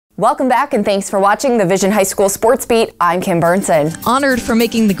Welcome back and thanks for watching the Vision High School Sports Beat. I'm Kim Burnson. Honored for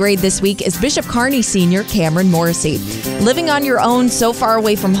making the grade this week is Bishop Kearney senior Cameron Morrissey. Living on your own, so far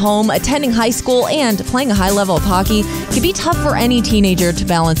away from home, attending high school, and playing a high level of hockey can be tough for any teenager to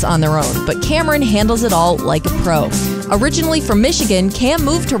balance on their own, but Cameron handles it all like a pro. Originally from Michigan, Cam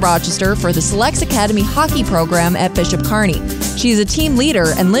moved to Rochester for the Selects Academy hockey program at Bishop Kearney. She is a team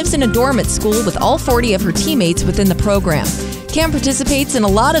leader and lives in a dorm at school with all 40 of her teammates within the program. Cam participates in a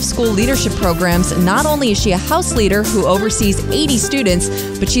lot of school leadership programs. Not only is she a house leader who oversees 80 students,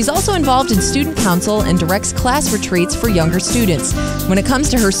 but she's also involved in student council and directs class retreats for younger students. When it comes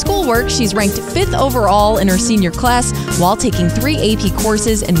to her schoolwork, she's ranked 5th overall in her senior class while taking 3 AP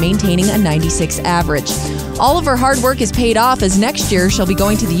courses and maintaining a 96 average. All of her hard work is paid off as next year she'll be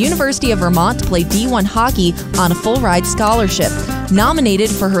going to the University of Vermont to play D1 hockey on a full-ride scholarship. Nominated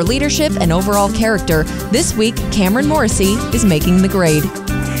for her leadership and overall character, this week Cameron Morrissey is making the grade.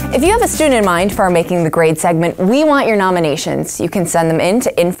 If you have a student in mind for our Making the Grade segment, we want your nominations. You can send them in to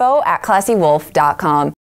info@classywolf.com.